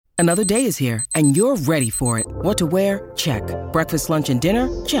Another day is here, and you're ready for it. What to wear? Check. Breakfast, lunch, and dinner?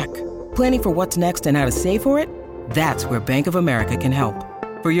 Check. Planning for what's next and how to save for it? That's where Bank of America can help.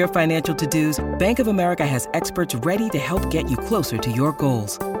 For your financial to-dos, Bank of America has experts ready to help get you closer to your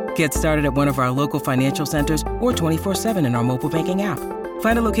goals. Get started at one of our local financial centers or 24/7 in our mobile banking app.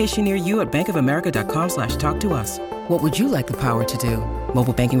 Find a location near you at bankofamerica.com/talktous. What would you like the power to do?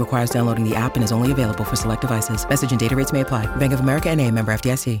 Mobile banking requires downloading the app and is only available for select devices. Message and data rates may apply. Bank of America N.A., member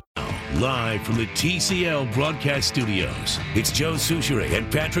FDIC. Live from the TCL broadcast studios, it's Joe Souchere and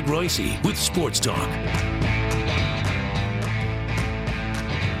Patrick Royce with Sports Talk.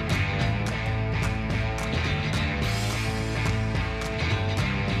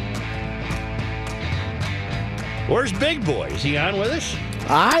 Where's Big Boy? Is he on with us?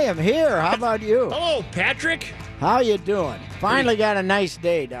 I am here. How about you? Hello, Patrick. How you doing? Finally got a nice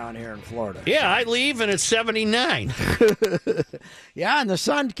day down here in Florida. Yeah, I leave and it's 79. Yeah, and the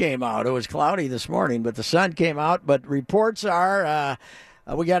sun came out. It was cloudy this morning, but the sun came out. But reports are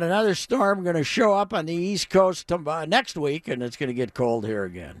we got another storm going to show up on the East Coast next week, and it's going to get cold here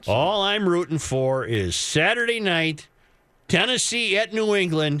again. So. All I'm rooting for is Saturday night, Tennessee at New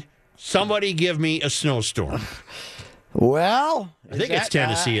England. Somebody give me a snowstorm. Well, I think it's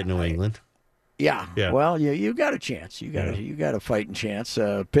Tennessee at New England. Yeah. Well, you got a chance. You got a fighting chance.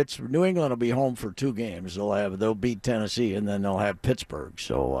 New England will be home for 2 games. They'll beat Tennessee and then they'll have Pittsburgh.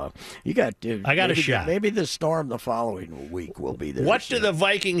 So you got. I got a shot. Maybe the storm the following week will be there. What do the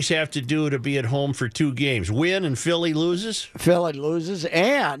Vikings have to do to be at home for 2 games? Win and Philly loses. Philly loses,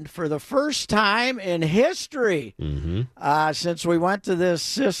 and for the first time in history, since we went to this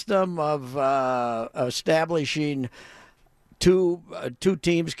system of establishing. Two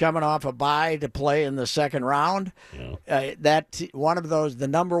teams coming off a bye to play in the second round. Yeah. One of those, the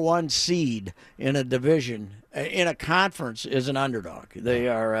number 1 seed in a division, in a conference, is an underdog. They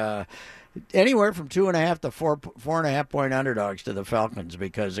are anywhere from 2.5 to 4.5 point underdogs to the Falcons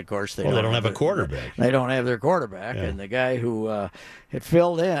because, of course, they don't have a quarterback. They don't have their quarterback, and the guy who had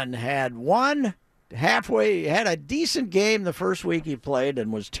filled in had a decent game the first week he played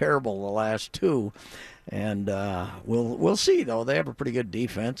and was terrible the last 2. And we'll see, though. They have a pretty good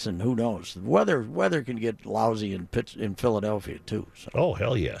defense, and who knows? The weather can get lousy in Philadelphia, too. So. Oh,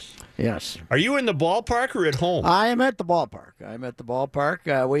 hell yes. Yes. Are you in the ballpark or at home? I am at the ballpark.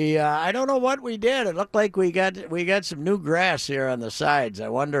 I don't know what we did. It looked like we got some new grass here on the sides. I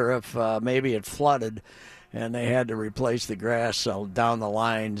wonder if maybe it flooded and they had to replace the grass down the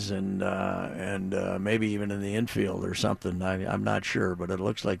lines and maybe even in the infield or something. I'm not sure, but it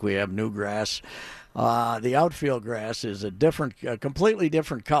looks like we have new grass. The outfield grass is a completely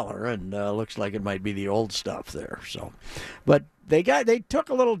different color, and looks like it might be the old stuff there. So, but they took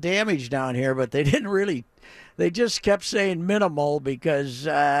a little damage down here, but they didn't really. They just kept saying minimal because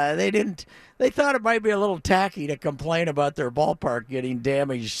they thought it might be a little tacky to complain about their ballpark getting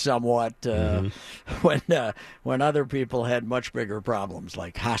damaged somewhat when other people had much bigger problems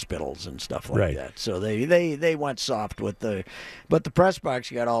like hospitals and stuff like that. So they went soft but the press box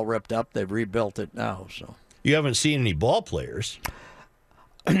got all ripped up. They've rebuilt it now. So you haven't seen any ball players.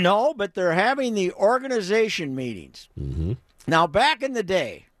 No, but they're having the organization meetings. Mm-hmm. Now, back in the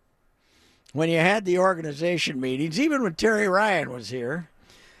day, when you had the organization meetings, even when Terry Ryan was here,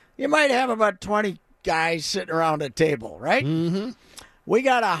 you might have about 20 guys sitting around a table, right? Mm-hmm. We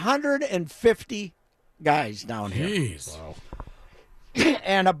got 150 guys down here. Jeez. Wow.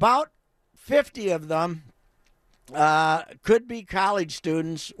 And about 50 of them could be college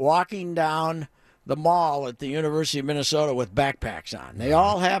students walking down the mall at the University of Minnesota with backpacks on. They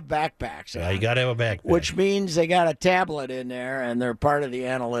all have backpacks on. You got to have a backpack. Which means they got a tablet in there, and they're part of the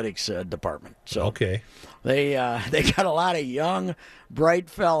analytics department. So okay. They got a lot of young, bright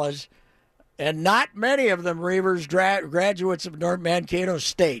fellas, and not many of them, Reavers, graduates of North Mankato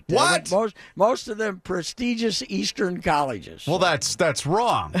State. What? Most of them prestigious Eastern colleges. Well, that's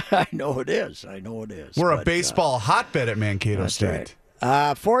wrong. I know it is. We're a baseball hotbed at Mankato State. Right.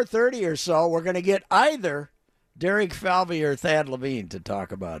 4:30 or so, we're going to get either Derek Falvey or Thad Levine to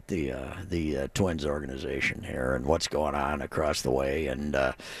talk about the Twins organization here and what's going on across the way, and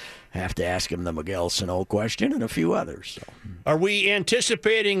have to ask him the Miguel Sano question and a few others. So. Are we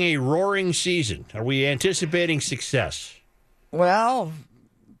anticipating a roaring season? Are we anticipating success? Well,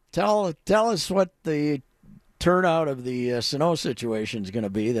 tell us what the turnout of the Sano situation is going to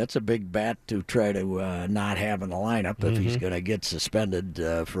be. That's a big bat to try to not have in the lineup if he's going to get suspended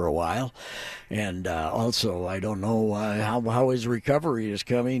for a while. And also, I don't know how his recovery is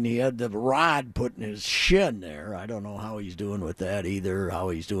coming. He had the rod put in his shin there. I don't know how he's doing with that either, how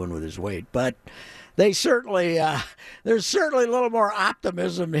he's doing with his weight. But they certainly there's certainly a little more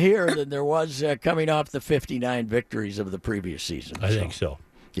optimism here than there was coming off the 59 victories of the previous season. I think so.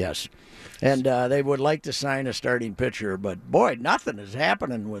 Yes. And they would like to sign a starting pitcher, but boy, nothing is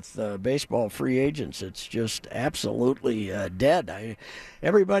happening with baseball free agents. It's just absolutely dead.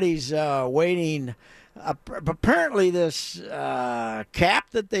 Everybody's waiting. Apparently, this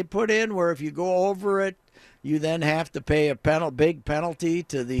cap that they put in, where if you go over it, you then have to pay a big penalty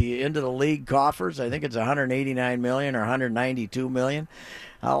to the into the league coffers. I think it's $189 million or $192 million.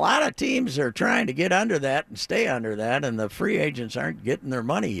 A lot of teams are trying to get under that and stay under that, and the free agents aren't getting their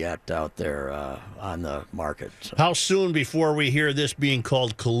money yet out there on the market. So. How soon before we hear this being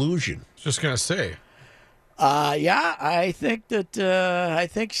called collusion? Just going to say. Yeah, I think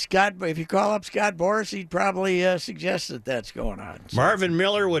that Scott, if you call up Scott Boras, he'd probably suggest that that's going on. So. Marvin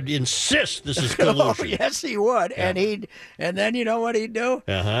Miller would insist this is collusion. Oh, yes, he would, yeah. and then you know what he'd do?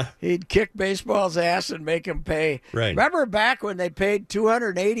 He'd kick baseball's ass and make him pay. Right. Remember back when they paid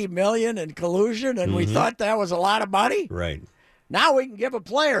 $280 million in collusion, and we thought that was a lot of money? Right. Now we can give a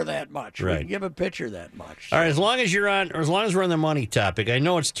player that much. Right. We can give a pitcher that much. All right, as long as we're on the money topic, I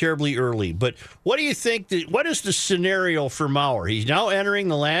know it's terribly early, but what do you think? What is the scenario for Mauer? He's now entering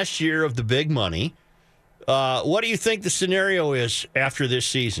the last year of the big money. What do you think the scenario is after this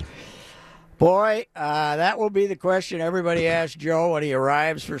season? Boy, that will be the question everybody asks Joe when he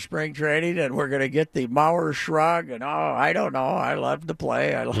arrives for spring training, and we're going to get the Mauer shrug. And I don't know. I love to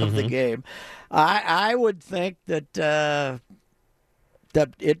play. I love the game. I would think that.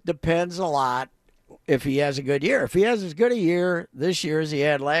 That it depends a lot if he has a good year. If he has as good a year this year as he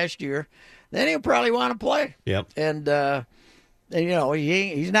had last year, then he'll probably want to play. Yep. And you know,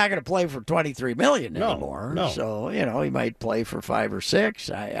 he's not going to play for $23 million anymore. No. So you know, he might play for 5 or 6.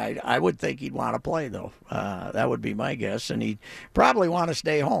 I would think he'd want to play though. That would be my guess, and he'd probably want to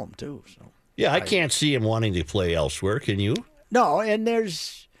stay home too. So yeah, I can't see him wanting to play elsewhere. Can you? No, and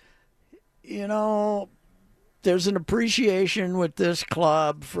there's, you know. There's an appreciation with this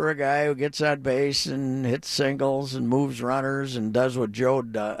club for a guy who gets on base and hits singles and moves runners and does what Joe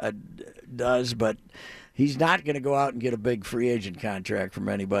does, but he's not going to go out and get a big free agent contract from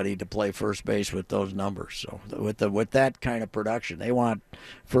anybody to play first base with those numbers. So with that kind of production, they want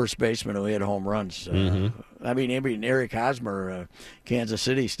first basemen who hit home runs. I mean, Eric Hosmer, Kansas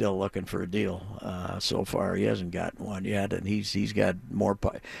City, still looking for a deal. So far, he hasn't gotten one yet, and he's got more.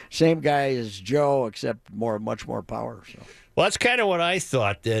 Same guy as Joe, except much more power. So. Well, that's kind of what I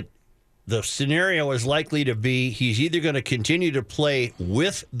thought, that the scenario is likely to be he's either going to continue to play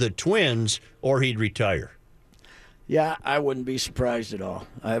with the Twins or he'd retire. Yeah, I wouldn't be surprised at all.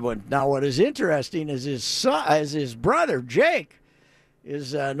 I wouldn't. Now, what is interesting is his brother Jake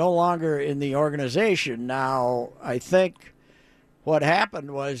is no longer in the organization. Now, I think what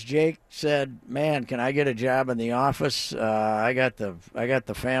happened was Jake said, "Man, can I get a job in the office? I got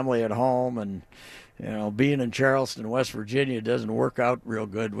the family at home, and you know, being in Charleston, West Virginia, doesn't work out real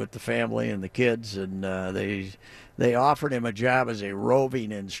good with the family and the kids." And they offered him a job as a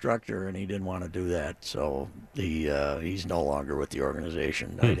roving instructor, and he didn't want to do that. So he's no longer with the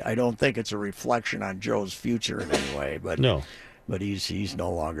organization. I don't think it's a reflection on Joe's future in any way, but no. But he's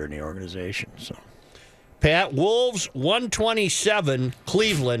no longer in the organization. So, Pat, Wolves 127,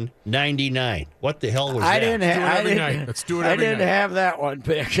 Cleveland 99. What the hell was that? Let's do it every night. I didn't have that one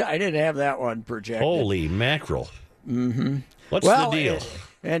picked. I didn't have that one projected. Holy mackerel! Mm-hmm. What's the deal?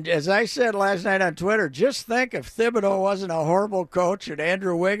 And as I said last night on Twitter, just think if Thibodeau wasn't a horrible coach and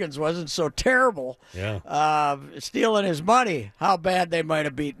Andrew Wiggins wasn't so terrible, stealing his money, how bad they might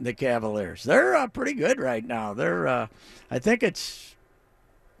have beaten the Cavaliers. They're pretty good right now. They're, I think it's,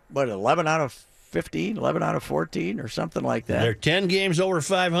 11 out of 15, 11 out of 14 or something like that. They're 10 games over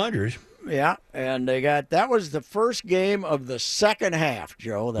 500. Yeah, and that was the first game of the second half,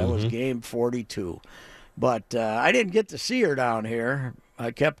 Joe. That was game 42. But I didn't get to see her down here. I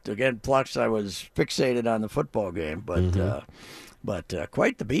kept, plus I was fixated on the football game. But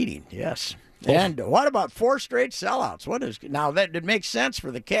quite the beating, yes. And what about 4 straight sellouts? Now, that makes sense for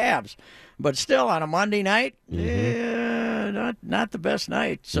the Cavs, but still on a Monday night, not the best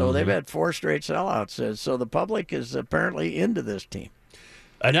night. So they've had 4 straight sellouts. So the public is apparently into this team.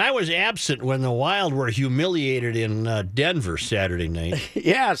 And I was absent when the Wild were humiliated in Denver Saturday night.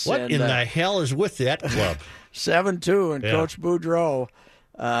 Yes. What in the hell is with that club? 7-2, and Coach Boudreau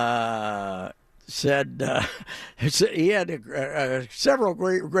said he had several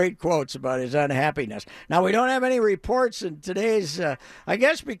great quotes about his unhappiness. Now, we don't have any reports in today's, I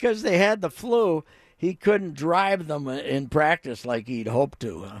guess because they had the flu, he couldn't drive them in practice like he'd hoped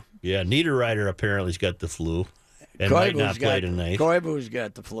to. Yeah, Niederreiter apparently has got the flu and might not play tonight. Koivu's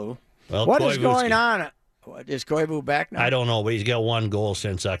got the flu. Well, What is Koivu's going on? What, is Koivu back now? I don't know, but he's got one goal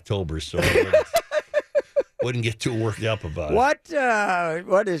since October, so wouldn't get too worked up about it.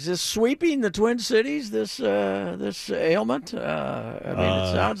 What is this sweeping the Twin Cities? This ailment? It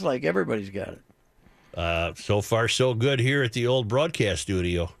sounds like everybody's got it. So far, so good here at the old broadcast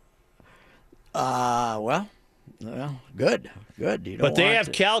studio. Well, good. You don't But they want have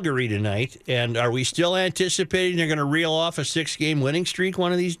to- Calgary tonight, and are we still anticipating they're going to reel off a 6-game winning streak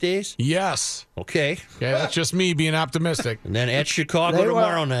one of these days? Yes. Okay. Yeah, that's just me being optimistic. And then at Chicago They will.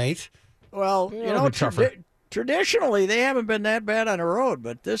 tomorrow night. Well, it'll be tougher. Traditionally, they haven't been that bad on the road,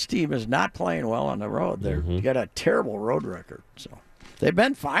 but this team is not playing well on the road. They've got a terrible road record. So they've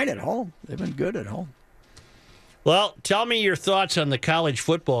been fine at home. They've been good at home. Well, tell me your thoughts on the college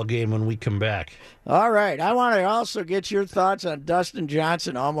football game when we come back. All right. I want to also get your thoughts on Dustin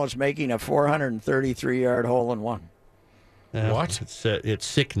Johnson almost making a 433-yard hole-in-one. What? It's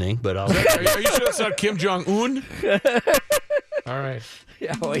sickening, but I'll. Are you sure that's not Kim Jong-un? All right.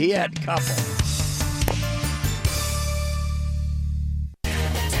 Yeah, well, he had a couple.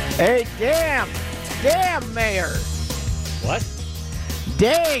 Hey, damn, Mayor. What?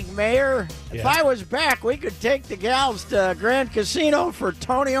 Dang, Mayor. If Yeah. I was back, we could take the gals to Grand Casino for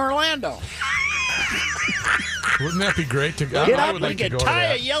Tony Orlando. Wouldn't that be great? Get I up would We like to could go to tie a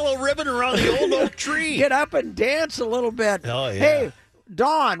that. yellow ribbon around the old oak tree. Get up and dance a little bit. Oh, yeah. Hey,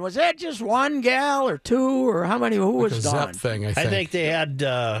 Dawn, was that just one gal or two or how many? Who Like was a Dawn? Zep thing, I I think. think they had.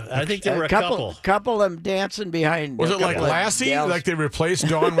 I think there were a couple. Couple of them dancing behind. Was a it like couple of Lassie? gals. Like they replaced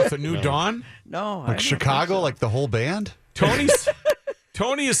Dawn with a new Dawn? No, I Like don't Chicago, think like the whole band?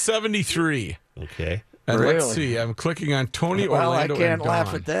 Tony is 73. Okay. And Really? let's see. I'm clicking on Tony so. Well, I Orlando can't and laugh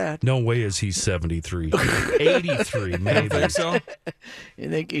Dawn. at that. No way is he 73. 83, I maybe. think so. You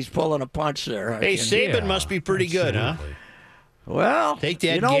think he's pulling a punch there? Hey, Saban Yeah, must be pretty good, huh? absolutely. Well, Take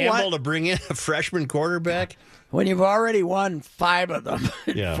that you know gamble what? to bring in a freshman quarterback. When you've already won 5 of them,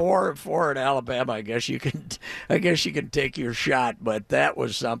 Yeah. four at Alabama, I guess you can take your shot. But that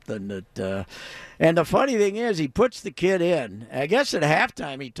was something that. And the funny thing is, he puts the kid in. I guess at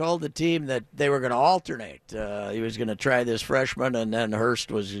halftime, he told the team that they were going to alternate. He was going to try this freshman, and then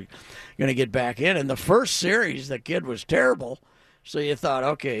Hurst was going to get back in. In the first series, the kid was terrible. So you thought,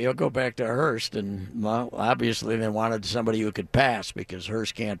 okay, he'll go back to Hurst, and well, obviously they wanted somebody who could pass because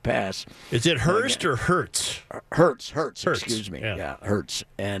Hurst can't pass. Is it Hurst or Hertz? Hurts. Excuse me. yeah. Yeah, Hurts,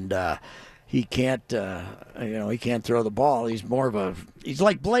 and he can't. He can't throw the ball. He's more of he's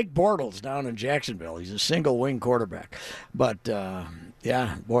like Blake Bortles down in Jacksonville. He's a single wing quarterback. But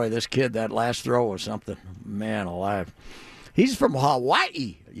yeah, boy, this kid, that last throw was something. Man alive. He's from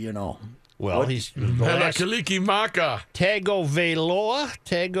Hawaii, you know. Well, he's the last Kaliki Maka.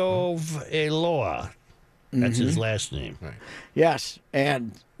 Tagovailoa. That's his last name. Yes,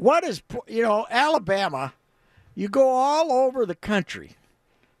 and what is Alabama? You go all over the country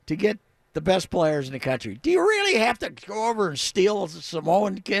to get the best players in the country. Do you really have to go over and steal a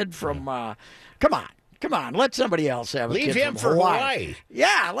Samoan kid from? Come on, let somebody else have a Leave kid him from for Hawaii. Hawaii.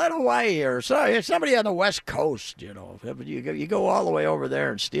 Yeah, let Hawaii or somebody on the West Coast. You go all the way over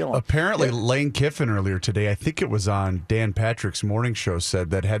there and steal them. Apparently, Lane Kiffin earlier today, I think it was on Dan Patrick's morning show, said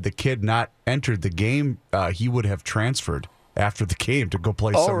that had the kid not entered the game, he would have transferred after the game to go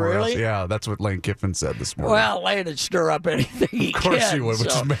play somewhere really? else. Yeah, that's what Lane Kiffin said this morning. Well, Lane would stir up anything he of course can. he would, which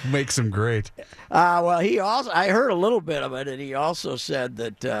so. makes him great. Well, I heard a little bit of it, and he also said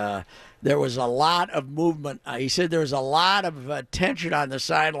that there was a lot of movement. He said there was a lot of tension on the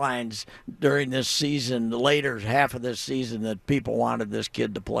sidelines during this season, the later half of this season, that people wanted this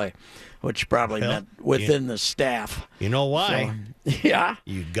kid to play, which probably meant within the staff. You know why? So, yeah.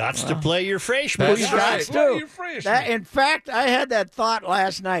 You got to play your freshman. That's You got right. to. Play your freshman. In fact, I had that thought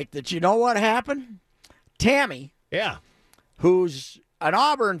last night that you know what happened? Tammy, Yeah. who's an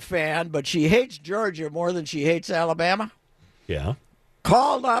Auburn fan, but she hates Georgia more than she hates Alabama, Yeah.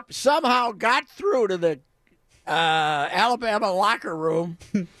 called up, somehow got through to the Alabama locker room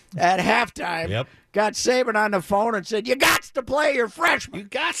at halftime. Yep. Got Saban on the phone and said, "You got to play your freshman." You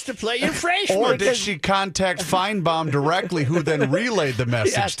got to play your freshman. Or did she contact Feinbaum directly, who then relayed the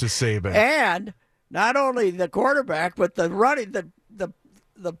message Yes. to Saban? And not only the quarterback, but the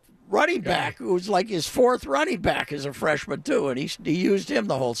running back, who's like his fourth running back, is a freshman too, and he used him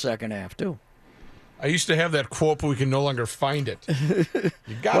the whole second half too. I used to have that quote, but we can no longer find it.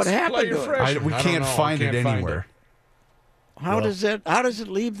 You got What to happened play your to it? freshman. We I don't can't know. find Can't it find anywhere. How does it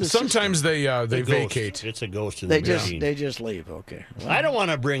leave the Sometimes they The ghost. vacate. It's a ghost in system? the machine. They just leave. Okay. I don't want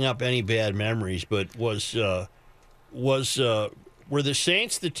to bring up any bad memories, but was Were the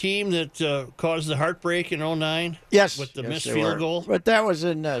Saints the team that caused the heartbreak in 2009? Yes. With the yes, missed they field were. goal? But that was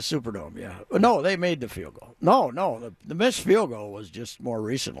in Superdome, yeah. No, they made the field goal. No, the missed field goal was just more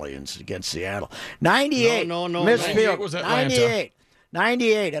recently against Seattle. 98. No. Missed 98 field. was Atlanta.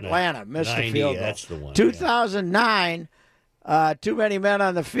 98, Atlanta missed the 90, field goal. that's the one, 2009, too many men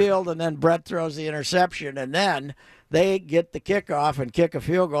on the field, and then Brett throws the interception, and then they get the kickoff and kick a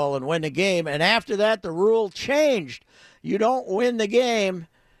field goal and win the game. And after that, the rule changed. You don't win the game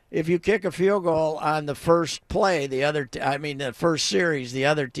if you kick a field goal on the first play. The first series, the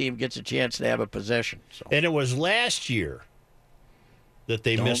other team gets a chance to have a possession. So. And it was last year that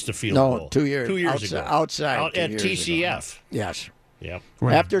they missed the field goal. 2 years. 2 years ago. Outside. Out 2 at years TCF. ago. Yes. Yep.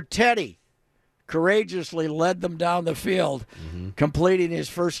 After Teddy courageously led them down the field, completing his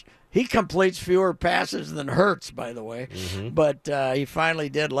first. He completes fewer passes than Hurts, by the way. But he finally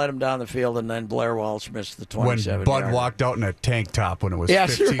did let him down the field, and then Blair Walsh missed the 27 When Bud walked out in a tank top when it was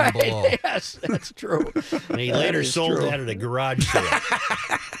Yes, 15 right. below. Yes, that's true. And he That later is sold true. that at a garage sale.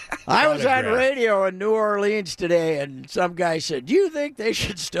 I was on Autograph. radio in New Orleans today, and some guy said, "Do you think they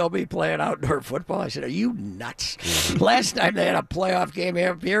should still be playing outdoor football?" I said, "Are you nuts?" Last time they had a playoff game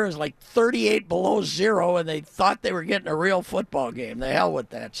here, it was like 38 below zero, and they thought they were getting a real football game. The hell with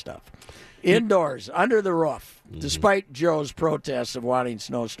that stuff. Indoors, under the roof, despite Joe's protests of wanting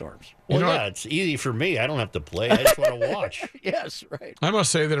snowstorms. Well, yeah, it's easy for me. I don't have to play. I just want to watch. Yes, right. I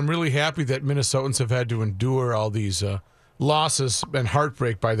must say that I'm really happy that Minnesotans have had to endure all these losses and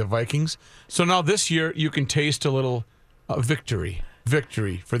heartbreak by the Vikings. So now this year you can taste a little victory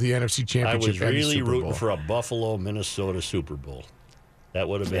for the NFC I Championship. was and the really Super rooting Bowl. for a Buffalo, Minnesota Super Bowl. That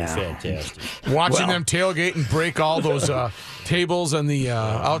would have been fantastic. Watching them tailgate and break all those tables on the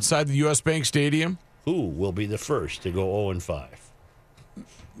outside the U.S. Bank Stadium. Who will be the first to go 0-5?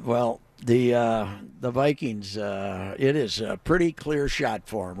 Well, the Vikings, it is a pretty clear shot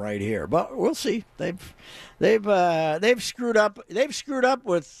for them right here, but we'll see. They've screwed up. They've screwed up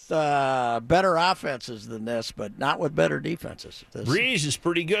with better offenses than this, but not with better defenses. Breeze is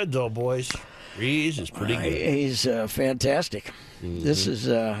pretty good, though, boys. Breeze is pretty good. He's fantastic. This is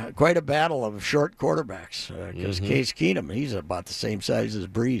quite a battle of short quarterbacks because Case Keenum, he's about the same size as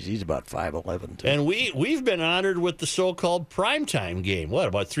Breeze. He's about 5'11". too. And we've been honored with the so-called primetime game. What,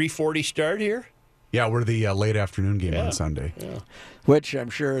 about 3:40 start here? Yeah, we're the late afternoon game on Sunday. Yeah. Which I'm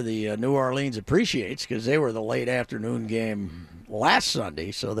sure the New Orleans appreciates because they were the late afternoon game last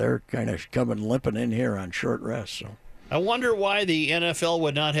Sunday, so they're kind of coming limping in here on short rest. So I wonder why the NFL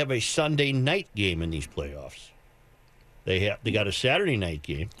would not have a Sunday night game in these playoffs. They got a Saturday night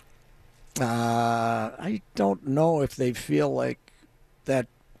game. I don't know if they feel like that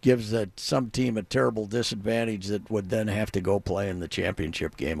gives some team a terrible disadvantage that would then have to go play in the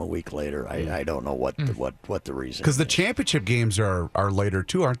championship game a week later. I don't know what the reason. Because the is. championship games are later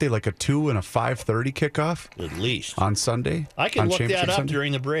too, aren't they? Like a 2 and a 5:30 kickoff At least. on Sunday. I can on look that Championship up Sunday?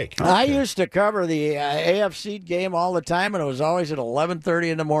 during the break. I used to cover the AFC game all the time, and it was always at 11:30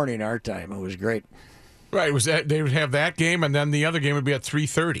 in the morning our time. It was great. Right, it was that they would have that game, and then the other game would be at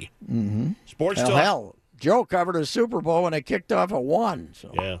 3:30. Sports Talk. Hell, Joe covered a Super Bowl when it kicked off at 1.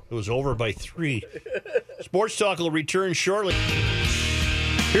 So. Yeah, it was over by 3. Sports Talk will return shortly.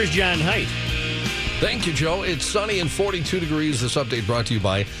 Here's John Height. Thank you, Joe. It's sunny and 42 degrees. This update brought to you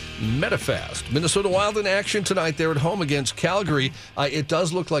by MetaFast. Minnesota Wild in action tonight. They're at home against Calgary. It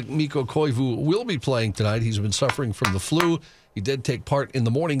does look like Mikko Koivu will be playing tonight. He's been suffering from the flu. He did take part in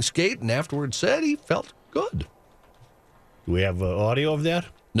the morning skate and afterwards said he felt good. Do we have audio of that?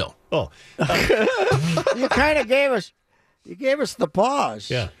 No. Oh, You kind of gave us the pause.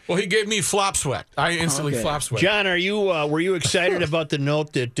 yeah. Well, he gave me flop sweat. I instantly flop sweat. John, were you excited about the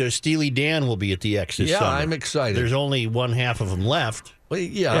note that Steely Dan will be at the X this Yeah, summer? I'm excited. There's only one half of them left. Well,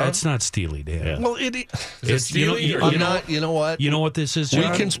 Yeah, it's not Steely Dan. Yeah. Well, It's I'm not. You know what? You know what this is, We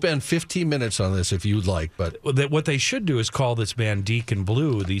John? can spend 15 minutes on this if you'd like, but What they should do is call this band Deacon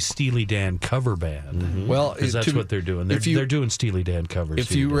Blue the Steely Dan cover band. well, Because that's what they're doing. They're doing Steely Dan covers.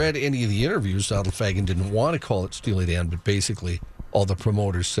 If you read any of the interviews, Donald Fagen didn't want to call it Steely Dan, but basically all the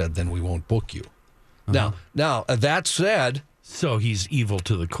promoters said, "Then we won't book you." Now, that said, so he's evil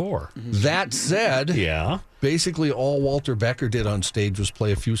to the core. Yeah. basically all Walter Becker did on stage was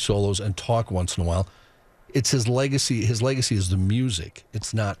play a few solos and talk once in a while. It's his legacy. His legacy is the music.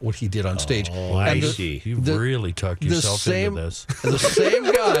 It's not what he did on stage. Oh, I And see. You really tucked yourself into this.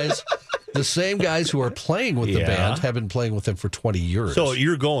 The same guys who are playing with the Yeah. band have been playing with him for 20 years. So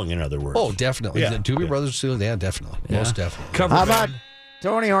you're going, in other words. Oh, definitely. Yeah. The Doobie Brothers, Steely Dan, definitely. Yeah. Most definitely. Cover How band. about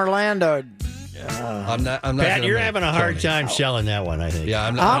Tony Orlando I'm not. Pat, gonna you're make having a hard Tony. time selling that one, I think. Yeah,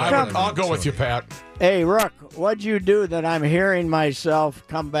 I'm not. I'll go with you, Pat. Hey, Rook, what'd you do that I'm hearing myself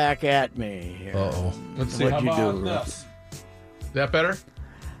come back at me here? Uh-oh. Let's see. What'd How you about do, Rook? this? That better?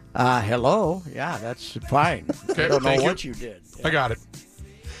 Hello? Yeah, that's fine. Okay, I don't know thank you. what you did. I got it.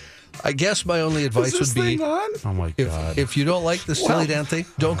 I guess my only advice would be, Oh my God. if you don't like the Steely Dan thing,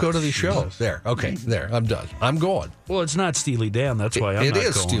 don't go to the show. There. Okay. There. I'm done. I'm going. Well, it's not Steely Dan. That's why I'm It not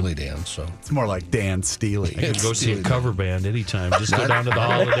is going. Steely Dan. So It's more like Dan Steely. You can go see a Steely cover band anytime. Just go down to the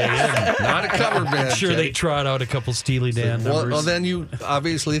Holiday Inn. not a cover band. I'm sure Teddy. they trot out a couple Steely Dan Well, numbers. then you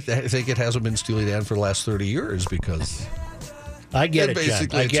obviously think it hasn't been Steely Dan for the last 30 years because I get it, John.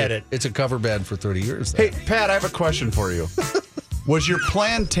 basically I get it. It's a cover band for 30 years. Then. Hey, Pat, I have a question for you. Was your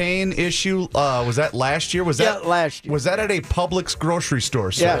plantain issue, was that last year? Yeah, last year. Was that at a Publix grocery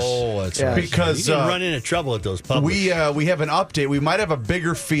store? So- Yes. Oh, that's Yes. right. Because You can run into trouble at those publics. we have an update. We might have a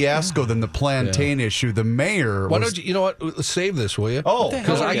bigger fiasco than the plantain issue. The mayor Why was... don't you know what? Save this, will you? Oh, What the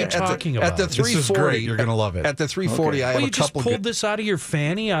hell are you talking At the about? This is 340, great. You're gonna love it. At the 340, I have well, a you just couple. pulled this out of your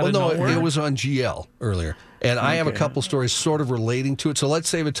fanny out Well, of no, nowhere. it was on GL earlier, and I have a couple stories sort of relating to it. So let's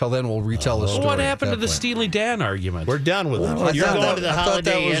save it till then. We'll retell the story. Well, what happened at to the that point. Steely Dan argument? We're done with I it. You're thought going that- to the I thought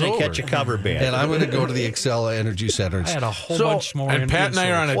that Holiday was Inn and over. catch a cover band. And I'm going to go to the Excel Energy Center. I had a whole So- bunch more. And Pat and I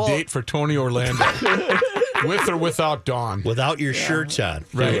are on a Well- date for Tony Orlando. With or without Dawn. Without your shirts on.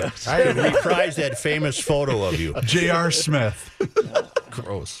 Right. I could reprise that famous photo of you. J.R. Smith.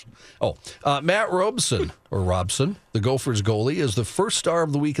 Gross. Oh, Matt Robson, the Gophers goalie, is the first star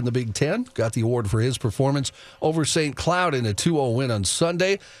of the week in the Big Ten. Got the award for his performance over St. Cloud in a 2-0 win on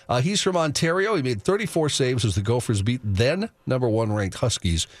Sunday. He's from Ontario. He made 34 saves as the Gophers beat then number 1 ranked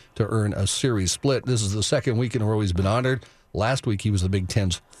Huskies to earn a series split. This is the second week in a row he's been honored. Last week, he was the Big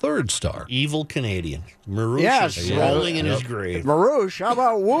Ten's third star. Evil Canadian. Marouche Yes. is rolling in his grave. Marouche, how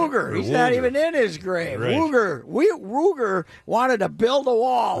about Wooger? He's not even in his grave. Right. Wooger wanted to build a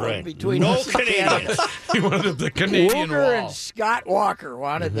wall Right. between No us and Canadians. He wanted the Canadian Wooger wall. and Scott Walker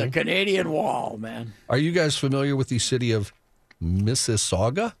wanted the Canadian wall, man. Are you guys familiar with the city of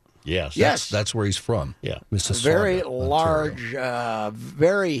Mississauga? Yes. Yes. That's where he's from. Yeah. Mississauga. Very Ontario. large,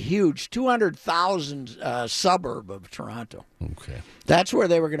 very huge, 200,000 suburb of Toronto. Okay. That's where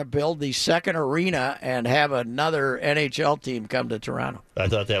they were going to build the second arena and have another NHL team come to Toronto. I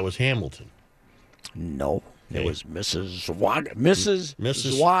thought that was Hamilton. No, it Hey. was Mrs. Zwaga.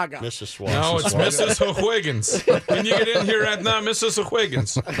 Mrs. Swan. No, it's Mrs. O'Higgins. When you get in here at now, Mrs.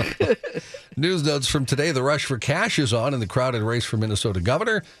 O'Higgins. News notes from today. The rush for cash is on in the crowded race for Minnesota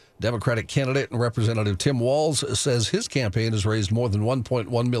governor. Democratic candidate and Representative Tim Walz says his campaign has raised more than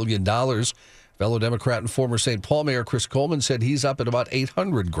 $1.1 million. Fellow Democrat and former St. Paul Mayor Chris Coleman said he's up at about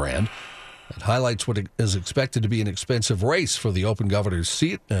 $800,000. It highlights what is expected to be an expensive race for the open governor's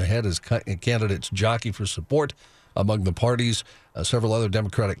seat. Ahead is candidates jockey for support among the parties. Several other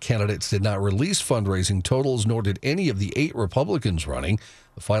Democratic candidates did not release fundraising totals, nor did any of the 8 Republicans running.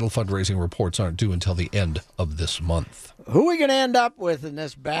 The final fundraising reports aren't due until the end of this month. Who are we going to end up with in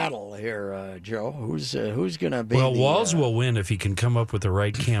this battle here, Joe? Who's going to be? Well, the, Walz will win if he can come up with the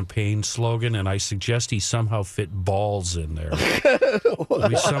right campaign slogan, and I suggest he somehow fit balls in there.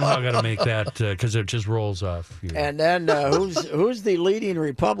 We somehow got to make that because it just rolls off. And then who's the leading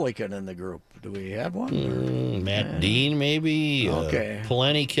Republican in the group? Do we have one? Matt Dean, maybe. Okay.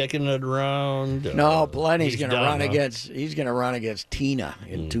 Plenty kicking it around. No, Plenty's going to done, run huh? against. He's going to run against Tina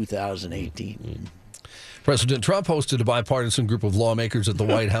in 2018. President Trump hosted a bipartisan group of lawmakers at the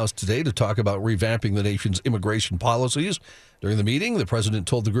White House today to talk about revamping the nation's immigration policies. During the meeting, the president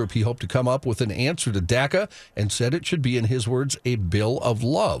told the group he hoped to come up with an answer to DACA and said it should be, in his words, a bill of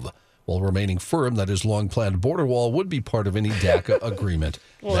love, while remaining firm that his long-planned border wall would be part of any DACA agreement.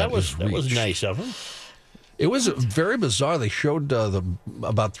 Well, that was reached. nice of him. It was very bizarre. They showed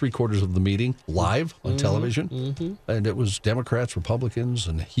about 3/4 of the meeting live on television, and it was Democrats, Republicans,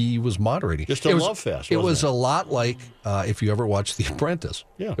 and he was moderating. Just a It was- love fest, It wasn't was it? a lot like if you ever watched The Apprentice.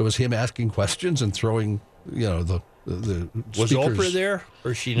 Yeah. It was him asking questions and throwing, the Was speakers. Oprah there,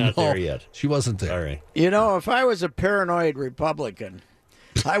 or is she not No, there yet? She wasn't there. All right. You know, if I was a paranoid Republican,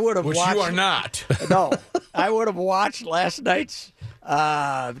 I would have Which watched. you are not. No, I would have watched last night's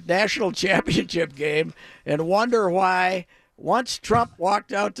national championship game and wonder why once Trump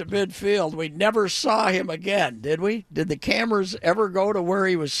walked out to midfield, we never saw him again, did we? Did the cameras ever go to where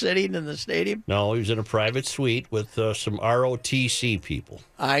he was sitting in the stadium? No, he was in a private suite with some ROTC people.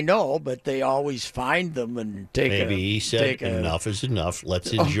 I know, but they always find them and take Maybe he said, enough is enough.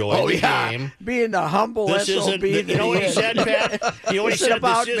 Let's enjoy the game. Being the humble This SOB. isn't, you know what he said, Pat? You know what he This isn't said?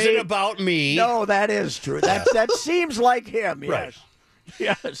 about This me. isn't about me. No, that is true. That seems like him, yes. Right.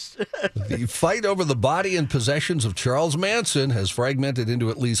 Yes. The fight over the body and possessions of Charles Manson has fragmented into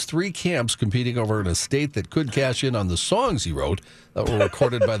at least 3 camps competing over an estate that could cash in on the songs he wrote that were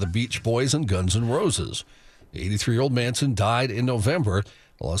recorded by the Beach Boys and Guns N' Roses. The 83-year-old Manson died in November.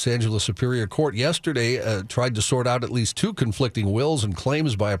 The Los Angeles Superior Court yesterday tried to sort out at least 2 conflicting wills and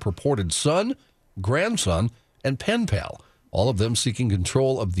claims by a purported son, grandson, and pen pal. All of them seeking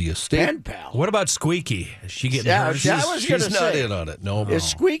control of the estate. Pen pal. What about Squeaky? Is she getting Yeah, hers? I was going to She's not say, in on it. No. is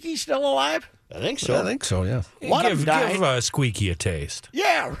Squeaky still alive? I think so. I think so, yeah. One of them died. Give Squeaky a taste.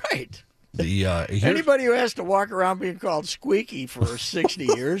 Yeah, right. Here- Anybody who has to walk around being called Squeaky for 60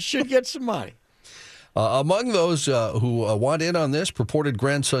 years should get some money. Among those who want in on this, purported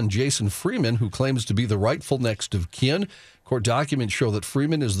grandson Jason Freeman, who claims to be the rightful next of kin. Court documents show that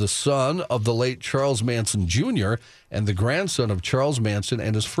Freeman is the son of the late Charles Manson Jr. and the grandson of Charles Manson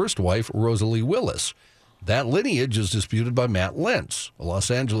and his first wife, Rosalie Willis. That lineage is disputed by Matt Lentz, a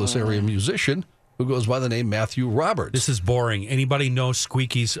Los Angeles area musician who goes by the name Matthew Roberts. This is boring. Anybody know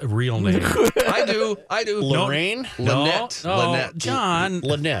Squeaky's real name? I do. Lorraine? Lynette. No, Lynette. John.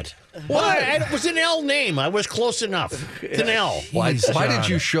 Lynette. Why? It was an L name. I was close enough. It's an L. Why John. did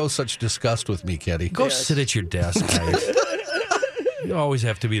you show such disgust with me, Kenny? Go sit at your desk, guys. You always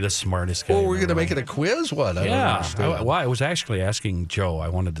have to be the smartest guy. Oh, we're going to make it a quiz? What? I don't understand. I was actually asking Joe. I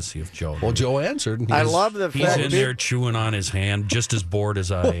wanted to see if Joe. Well, Joe answered. And I he's- love the He's fact in there chewing on his hand, just as bored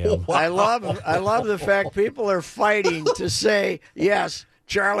as I am. I love the fact people are fighting to say yes,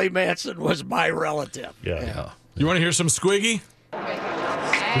 Charlie Manson was my relative. Yeah. You want to hear some Squiggy?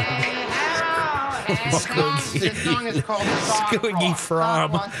 This song is called Squiggy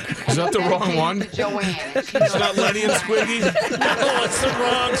From. Is that the wrong one? It's not Lenny and Squiggy? No, it's the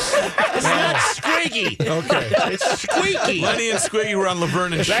wrong. It's not Squeaky. Okay. It's Squeaky. Lenny and Squiggy were on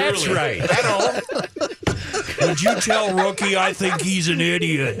Laverne and Shirley. That's right. Would you tell Rookie I think he's an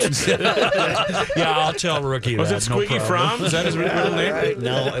idiot? Yeah, I'll tell Rookie Was that. it no Squiggy problem. From? Is that his middle name?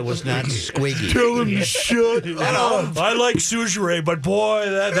 No, it was not Squeaky. Tell him to shut up. I like Souchere, but boy,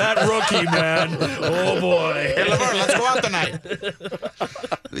 that Rookie, man. Oh, boy. Hey, Laverne, let's go out tonight.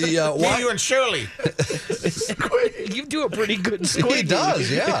 why You and Shirley. You do a pretty good he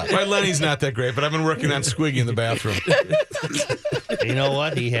does, yeah. My Lenny's not that great, but I've been working on Squiggy in the bathroom. You know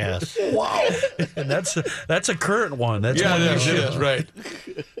what? He has. Wow. And that's a current one. That's Yeah, one that you is right.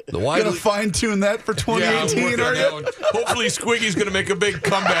 The Gonna widely, fine tune that for Yeah, I'm 2018, working are on you? that one. Hopefully, Squiggy's going to make a big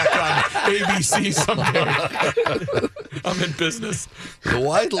comeback on ABC someday. I'm in business. the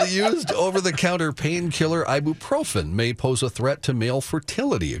widely used over-the-counter painkiller ibuprofen may pose a threat to male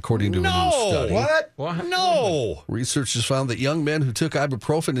fertility, according to a new study. What? No. Researchers found that young men who took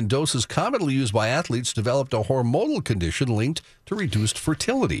ibuprofen in doses commonly used by athletes developed a hormonal condition linked to reduced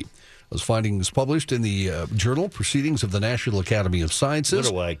fertility. Those findings published in the journal Proceedings of the National Academy of What Sciences.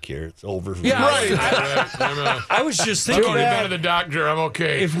 do I care? It's over. Yeah, Right. I was just I've thinking, already been to the doctor. I'm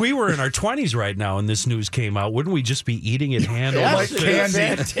okay. if we were in our 20s right now and this news came out, wouldn't we just be eating it hand over Like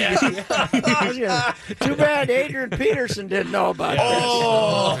fist? candy. Too bad Adrian Peterson didn't know about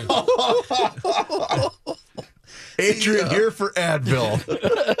Adrian here for Advil.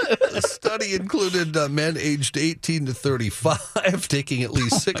 The study included men aged 18 to 35 taking at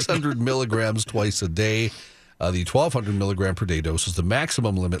least 600 milligrams twice a day. The 1,200 milligram per day dose is the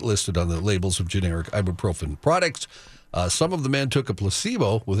maximum limit listed on the labels of generic ibuprofen products. Some of the men took a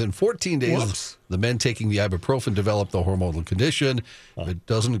placebo. Within 14 days, the men taking the ibuprofen developed the hormonal condition.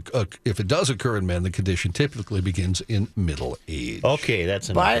 If it does occur in men, the condition typically begins in middle age. Okay, that's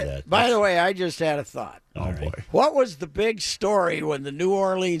enough of that. By the way, I just had a thought. All right. What was the big story when the New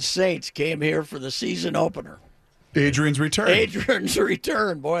Orleans Saints came here for the season opener? Adrian's return. Adrian's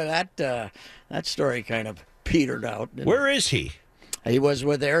return. Boy, that story kind of petered out. Where is he? He was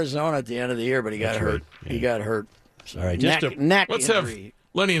with Arizona at the end of the year, but he got hurt. right, yeah. He got hurt. So All right, just neck Let's have injury.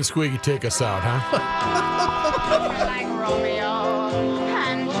 Lenny and Squiggy take us out, huh? like Romeo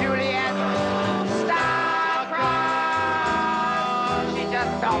and Juliet. Star-crossed, she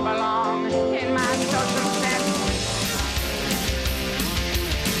just don't belong in my social set.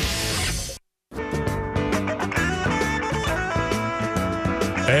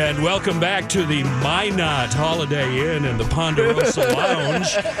 And welcome back to the Minot Holiday Inn and the Ponderosa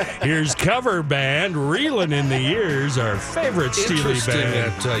Lounge. Here's cover band Reelin' in the Years, our favorite Steely Interesting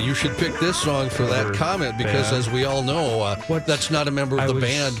band. that you should pick this song for that Cover comment because, band. as we all know, that's not a member of I the was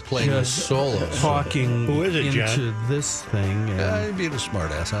band playing his just solo. Talking Who is it, into John? this thing. And I'm being a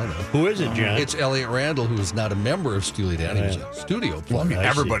smartass, I know. Who is it, John? It's Elliot Randall, who is not a member of Steely Dan. He was a studio Well, I player. mean,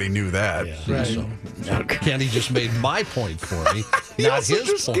 everybody knew that. So Kenny just made my point for me. He not also his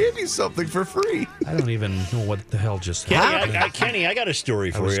just point. gave you something for free. I don't even know what the hell just happened. Kenny, I got a story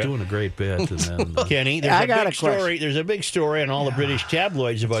I for was you. doing a great bit, and then Kenny, I got a big story. question. There's a big story in all the British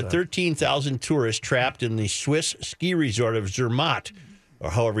tabloids about 13,000 tourists trapped in the Swiss ski resort of Zermatt, or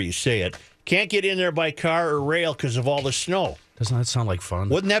however you say it. Can't get in there by car or rail because of all the snow. doesn't that sound like fun?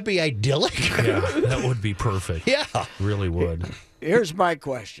 Wouldn't that be idyllic? Yeah, that would be perfect. Yeah. Really would. Here's my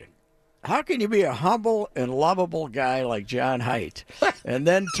question. How can you be a humble and lovable guy like John Haidt and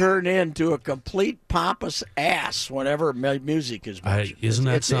then turn into a complete pompous ass whenever music is mentioned? Isn't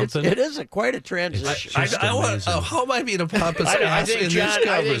that something? It is quite a transition. Just amazing. How am I being a pompous I ass think, in John, this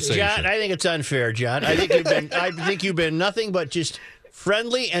conversation? I think it's unfair, John. I think you've been nothing but just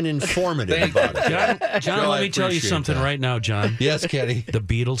friendly and informative Thank about it. John, Joe, let I me tell you appreciate something that. right now, John. Yes, Kenny. The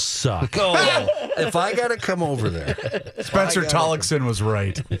Beatles suck. Oh, if I got to come over there. Spencer Tollickson was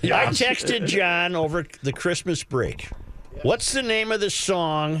right. I texted John over the Christmas break. What's the name of the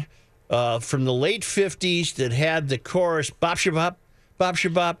song from the late 50s that had the chorus, Bop Shabop, Bop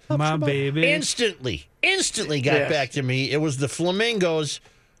Shabop? My baby. Instantly got back to me. It was the Flamingos.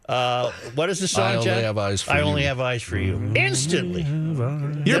 What is the song, I Only John? Have Eyes for I You. Only have eyes for you. Instantly.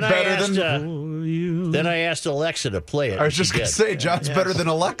 You're Then better than. Then I asked Alexa to play it. I was and just she going to did. say, John's better than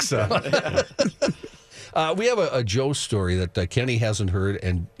Alexa. We have a Joe story that Kenny hasn't heard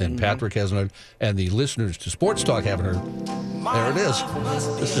and Patrick hasn't heard, and the listeners to Sports Talk haven't heard. There it is.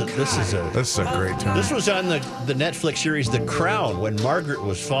 This is a great tune. This was on the Netflix series The Crown when Margaret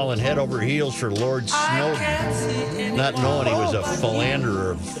was falling head over heels for Lord Snowden, not knowing he was a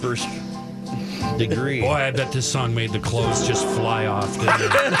philanderer of first degree. Boy, I bet this song made the clothes just fly off. Didn't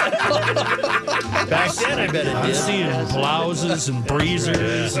it? Back then, I bet it I'm did. seeing blouses and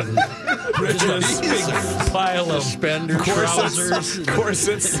breezers and just big pile of Suspenders. trousers,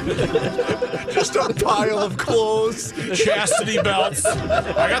 Corsets. Just a pile of clothes. Chastity belts.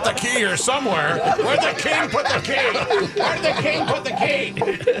 I got the key here somewhere. Where'd the king put the key? Where'd the king put the key?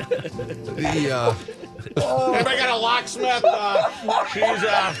 Anybody got a locksmith?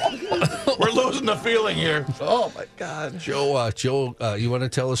 We're losing the feeling here. Oh my God, Joe! You want to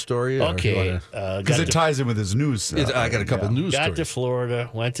tell a story? or do you Okay. wanna- Because it ties in with his news. I got a couple news Got to stories. Florida,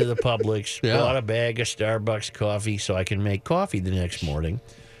 went to the Publix, Yeah. bought a bag of Starbucks coffee so I can make coffee the next morning,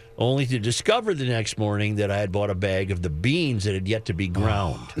 only to discover the next morning that I had bought a bag of the beans that had yet to be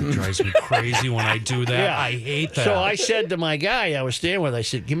ground. It drives me crazy when I do that. Yeah. I hate that. So I said to my guy I was staying with, I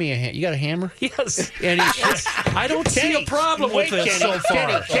said, "Give me you got a hammer?" yes. And he said, I don't see a problem with wait, this Kenny, so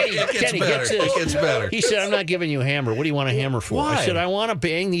far. Kenny, It gets Kenny, better. get this. It gets better. He said, "I'm not giving you a hammer. What do you want a hammer for?" Why? I said, "I want to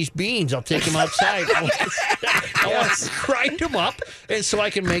bang these beans. I'll take them outside. I want to grind them up, and so I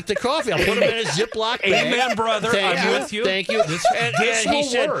can make the coffee. I'll put them in a Ziploc bag." Amen, brother. Thank I'm you. with you. Thank you. This And will he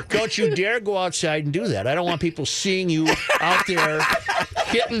said, work. "Don't you dare go outside and do that. I don't want people seeing you out there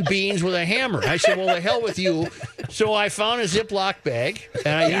hitting beans with a hammer." I said, "Well, the hell with you." So I found a Ziploc bag,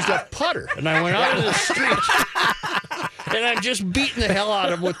 and I used a putter, and I went out into the street, and I'm just beating the hell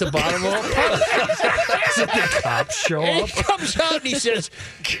out of him with the bottom of a putter. Did the cops show And up? he comes out and he says,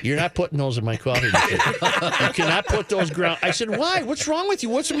 "You're not putting those in my coffee. You cannot put those ground." I said, "Why? What's wrong with you?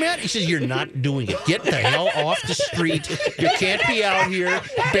 What's the matter?" He says, "You're not doing it. Get the hell off the street. You can't be out here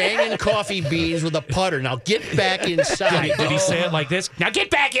banging coffee beans with a putter. Now get back inside." Did he say it like this? Now get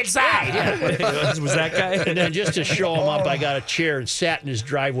back inside. Was that guy? And then just to show him up, I got a chair and sat in his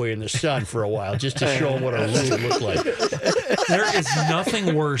driveway in the sun for a while, just to show him what a room looked like. There is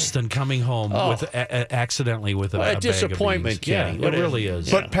nothing worse than coming home with accidentally with a bag of disappointment, beans. Kenny. Yeah, it really is.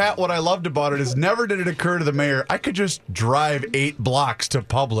 But Pat, what I loved about it is never did it occur to the mayor, I could just drive 8 blocks to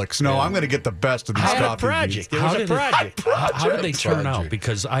Publix. No, I'm going to get the best of these I had a coffee project. beans. It was a project. How did they turn out?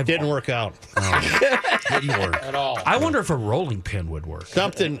 Because I Didn't work out. didn't work at all. I wonder if a rolling pin would work.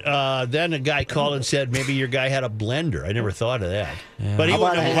 Something. Then a guy called and said maybe your guy had a blender. I never thought of that. But he How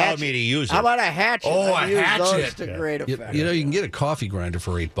about wouldn't a have allowed hatchet? me to use it. How about a hatchet? Oh, I a use those hatchet. to great effect. You know, you can get a coffee grinder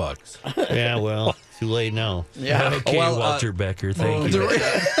for $8. Yeah, well, too late now. Yeah. Okay, Well, Walter Becker, thank you.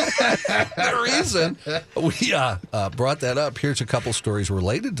 The reason we brought that up, here's a couple stories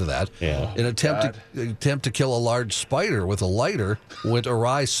related to that. Yeah. An attempt to kill a large spider with a lighter went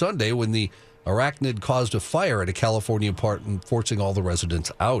awry Sunday when the arachnid caused a fire at a California apartment, forcing all the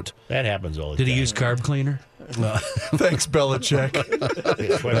residents out. That happens all the Did time. he use carb cleaner? Thanks, Belichick.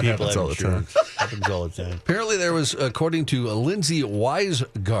 That's why people happens have all the insurance. Happens all the time. Apparently, there was, according to Lindsay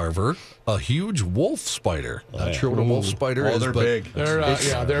Weisgarver, a huge wolf spider. Not sure what a wolf spider is, they're but big.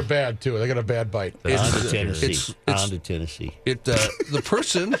 They're bad too. They got a bad bite. On to Tennessee. it's- On to Tennessee. the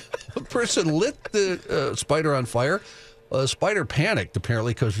person lit the spider on fire. The spider panicked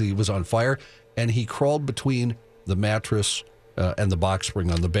apparently because he was on fire, and he crawled between the mattress and the box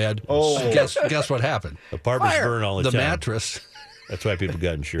spring on the bed. Oh. Guess what happened? Apartments burn all the The time. mattress. That's why people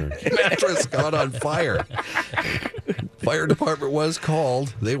got insurance. Mattress caught on fire. Fire department was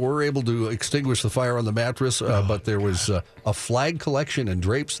called. They were able to extinguish the fire on the mattress, but there was a flag collection and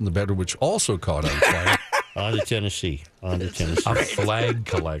drapes in the bedroom, which also caught on fire. On to Tennessee. A flag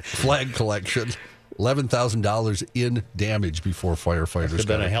collection. Flag collection. $11,000 in damage before firefighters It's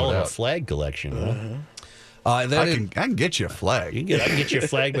been got a it hell put of a out. flag collection, huh? I can get you a flag. I can get you a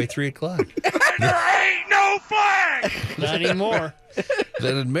flag by 3 o'clock. There ain't no flag! Not anymore.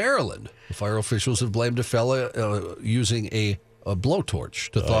 Then in Maryland, fire officials have blamed a fella using a blowtorch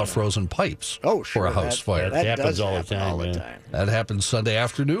to thaw frozen pipes for a house fire. That happens does all the happen time, all the man. time. That happened Sunday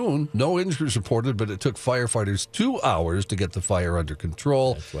afternoon. No injuries reported, but it took firefighters 2 hours to get the fire under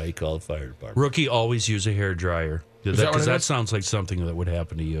control. That's why he called the fire department. Rookie, always use a hair dryer. that what Because it that is? sounds like something that would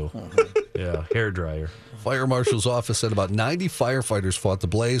happen to you. Yeah, hair dryer. Fire marshal's office said about 90 firefighters fought the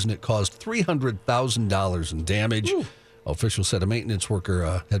blaze, and it caused $300,000 in damage. Officials said a maintenance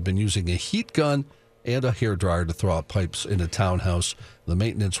worker had been using a heat gun and a hairdryer to throw out pipes in a townhouse. The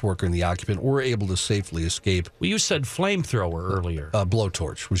maintenance worker and the occupant were able to safely escape. Well, you said flamethrower earlier. A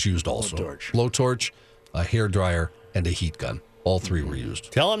blowtorch was used also. Blowtorch, a hairdryer, and a heat gun. All three were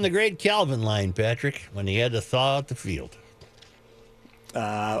used. Tell him the great Calvin line, Patrick, when he had to thaw out the field.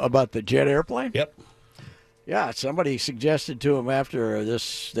 About the jet airplane? Yep. Yeah, somebody suggested to him after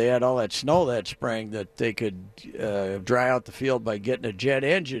this, they had all that snow that spring, that they could dry out the field by getting a jet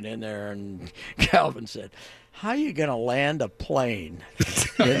engine in there. And Calvin said, how you going to land a plane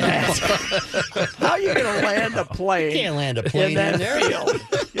in that? How you going to land a plane? Can't land a plane in that in there. field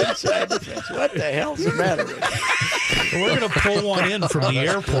inside the fence. What the hell's the matter with you? We're going to pull one in from the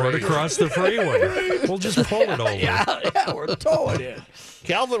airport across the freeway. We'll just pull it over. Yeah, we're towing it.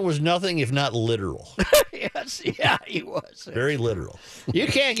 Calvin was nothing if not literal. Yes, yeah, he was. Very literal. You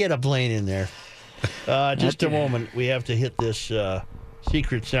can't get a plane in there. Just a moment. We have to hit this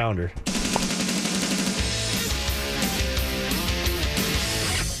secret sounder.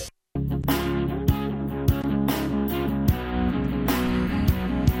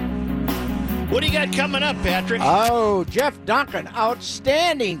 What do you got coming up, Patrick? Oh, Jeff Duncan,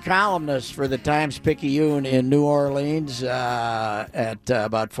 outstanding columnist for the Times-Picayune in New Orleans at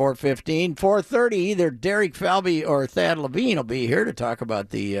about 4:15. 4:30, either Derek Falvey or Thad Levine will be here to talk about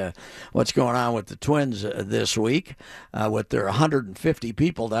the what's going on with the Twins this week with their 150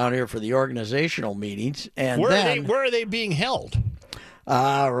 people down here for the organizational meetings. And Where are they being held?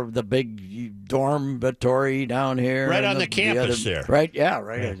 The big dormitory down here, Right on and the campus there. Right, yeah,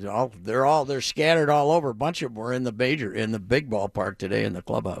 right. Yeah. They're scattered all over. A bunch of them were in the big ballpark today in the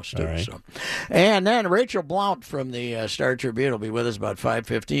clubhouse too. All right. So, and then Rachel Blount from the Star Tribune will be with us about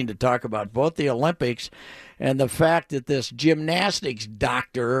 5:15 to talk about both the Olympics and the fact that this gymnastics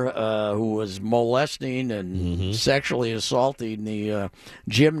doctor who was molesting and sexually assaulting the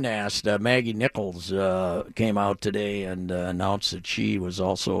gymnast, Maggie Nichols, came out today and announced that she was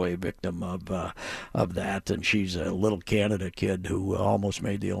also a victim of that. And she's a little Canada kid who almost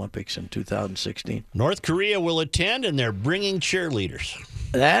made the Olympics in 2016. North Korea will attend, and they're bringing cheerleaders.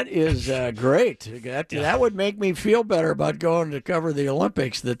 That is great. That would make me feel better about going to cover the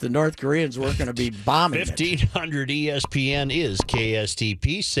Olympics, that the North Koreans weren't going to be bombing it. 1500 ESPN is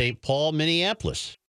KSTP, St. Paul, Minneapolis.